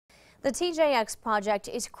The TJX project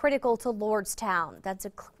is critical to Lordstown. That's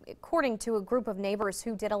according to a group of neighbors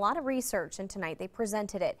who did a lot of research, and tonight they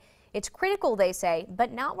presented it. It's critical, they say,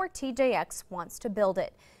 but not where TJX wants to build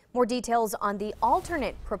it. More details on the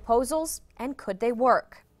alternate proposals and could they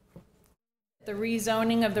work. The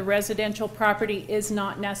rezoning of the residential property is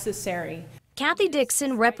not necessary. Kathy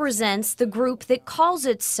Dixon represents the group that calls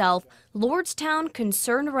itself Lordstown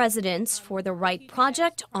Concerned Residents for the Right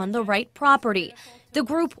Project on the Right Property. The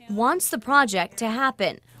group wants the project to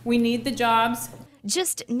happen. We need the jobs.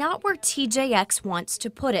 Just not where TJX wants to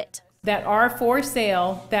put it. That are for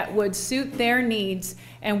sale, that would suit their needs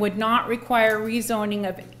and would not require rezoning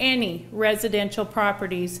of any residential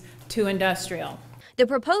properties to industrial. The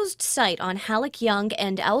proposed site on Halleck Young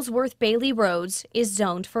and Ellsworth Bailey Roads is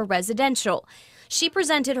zoned for residential. She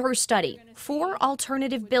presented her study, 4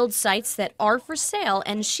 alternative build sites that are for sale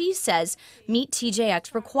and she says meet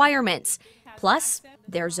TJX requirements. Plus,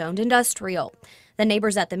 they're zoned industrial. The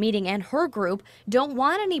neighbors at the meeting and her group don't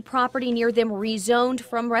want any property near them rezoned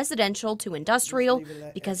from residential to industrial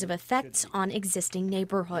because of effects on existing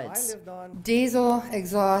neighborhoods. Diesel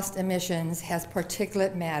exhaust emissions has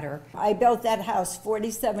particulate matter. I built that house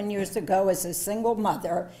 47 years ago as a single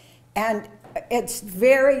mother, and it's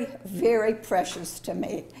very, very precious to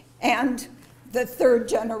me and the third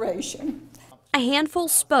generation. A handful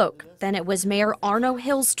spoke, then it was Mayor Arno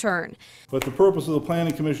Hill's turn. But the purpose of the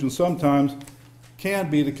Planning Commission sometimes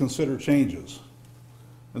can be to consider changes.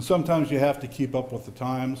 And sometimes you have to keep up with the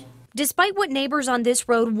times. Despite what neighbors on this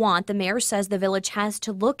road want, the mayor says the village has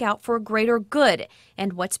to look out for greater good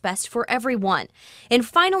and what's best for everyone. And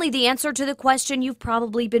finally, the answer to the question you've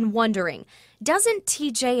probably been wondering. Doesn't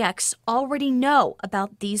TJX already know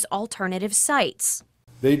about these alternative sites?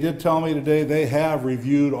 They did tell me today they have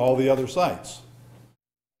reviewed all the other sites.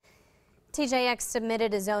 TJX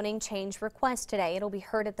submitted a zoning change request today. It'll be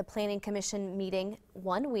heard at the Planning Commission meeting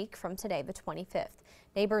 1 week from today, the 25th.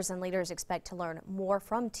 Neighbors and leaders expect to learn more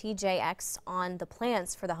from TJX on the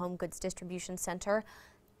plans for the Home Goods Distribution Center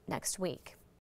next week.